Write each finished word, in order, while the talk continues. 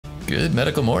Good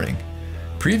medical morning.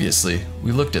 Previously,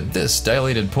 we looked at this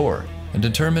dilated pore and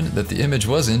determined that the image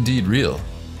was indeed real.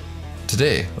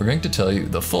 Today, we're going to tell you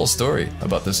the full story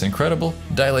about this incredible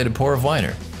dilated pore of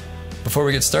Weiner. Before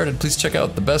we get started, please check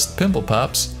out the best pimple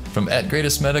pops from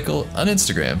 @GreatestMedical on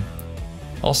Instagram.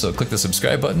 Also, click the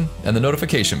subscribe button and the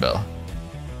notification bell.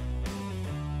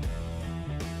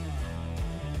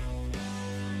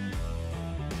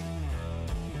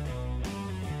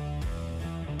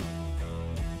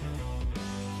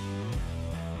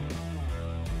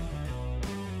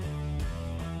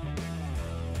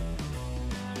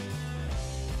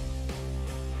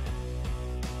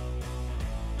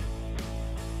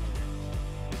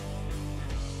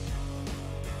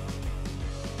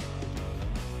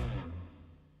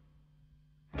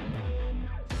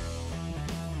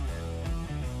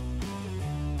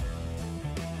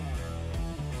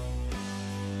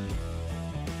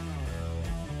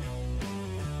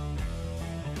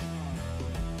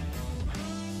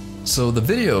 So the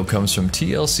video comes from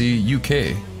TLC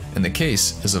UK, and the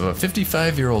case is of a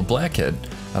 55-year-old blackhead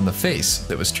on the face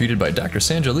that was treated by Dr.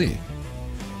 Sandra Lee.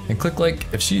 And click like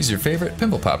if she's your favorite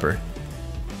pimple popper.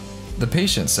 The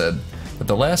patient said that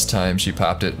the last time she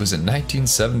popped it was in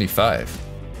 1975.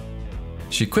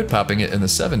 She quit popping it in the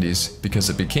 70s because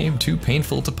it became too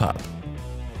painful to pop.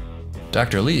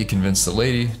 Dr. Lee convinced the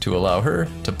lady to allow her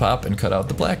to pop and cut out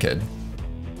the blackhead.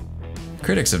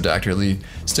 Critics of Dr. Lee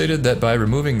stated that by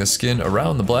removing the skin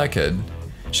around the blackhead,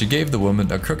 she gave the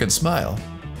woman a crooked smile.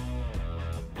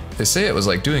 They say it was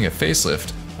like doing a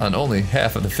facelift on only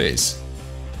half of the face.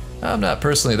 I'm not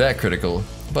personally that critical,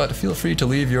 but feel free to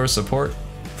leave your support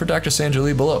for Dr. Sandra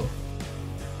Lee below.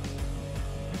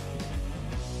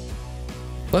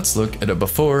 Let's look at a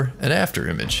before and after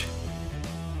image.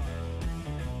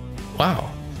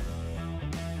 Wow.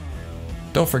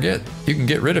 Don't forget, you can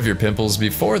get rid of your pimples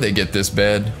before they get this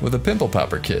bad with a pimple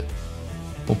popper kit.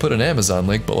 We'll put an Amazon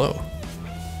link below.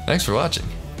 Thanks for watching.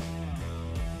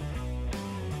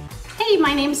 Hey,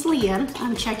 my name's Leanne.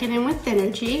 I'm checking in with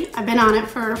Thynergy. I've been on it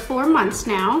for 4 months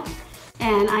now,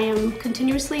 and I am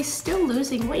continuously still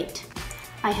losing weight.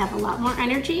 I have a lot more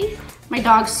energy. My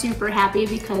dog's super happy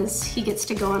because he gets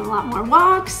to go on a lot more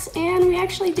walks, and we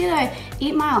actually did a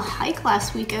 8-mile hike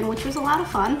last weekend, which was a lot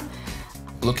of fun.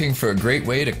 Looking for a great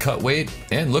way to cut weight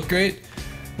and look great?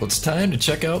 Well, it's time to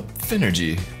check out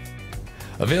Thynergy.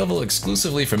 Available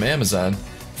exclusively from Amazon,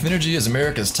 Thynergy is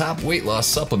America's top weight loss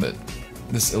supplement.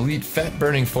 This elite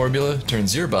fat-burning formula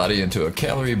turns your body into a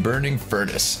calorie-burning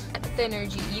furnace.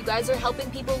 Thynergy, you guys are helping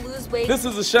people lose weight. This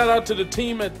is a shout out to the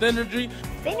team at Thynergy.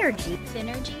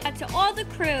 Thynergy. To all the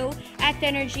crew at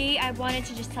Thynergy, I wanted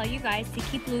to just tell you guys to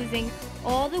keep losing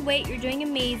all the weight. You're doing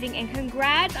amazing, and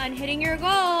congrats on hitting your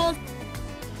goals.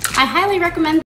 I highly recommend